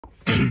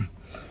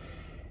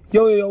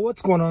Yo,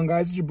 what's going on,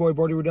 guys? It's your boy,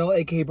 Brody Riddell,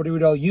 aka Brody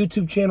Riddell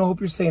YouTube channel. Hope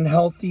you're staying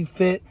healthy,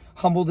 fit,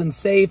 humbled, and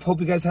safe. Hope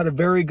you guys had a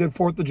very good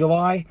 4th of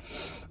July.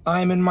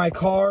 I'm in my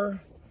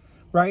car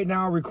right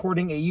now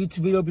recording a YouTube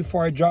video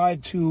before I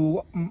drive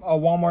to a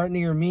Walmart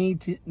near me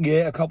to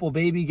get a couple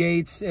baby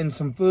gates and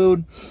some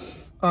food.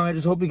 I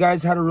just hope you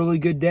guys had a really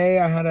good day.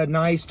 I had a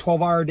nice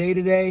 12-hour day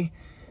today.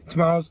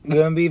 Tomorrow's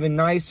gonna be even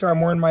nicer.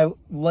 I'm wearing my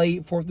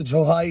late 4th of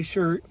July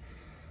shirt.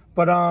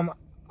 But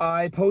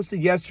I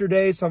posted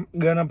yesterday, so I'm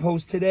gonna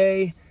post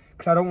today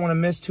because I don't want to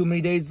miss too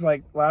many days.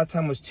 Like last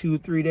time was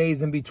 2-3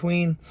 days in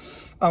between.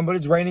 But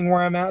it's raining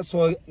where I'm at,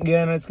 so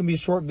again, it's gonna be a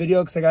short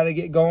video because I gotta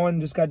get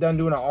going. Just got done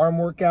doing an arm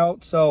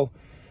workout, so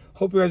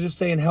hope you guys are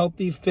staying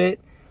healthy, fit,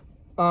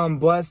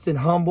 blessed, and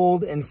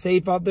humbled, and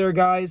safe out there,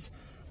 guys.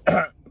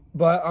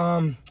 But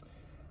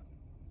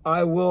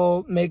I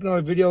will make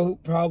another video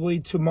probably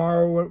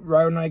tomorrow,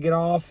 right when I get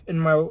off in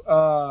my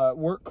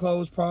work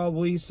clothes,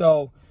 probably.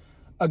 So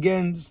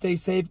again, stay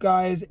safe,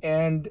 guys,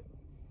 and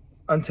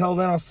until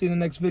then, I'll see you in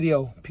the next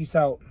video. Peace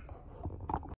out.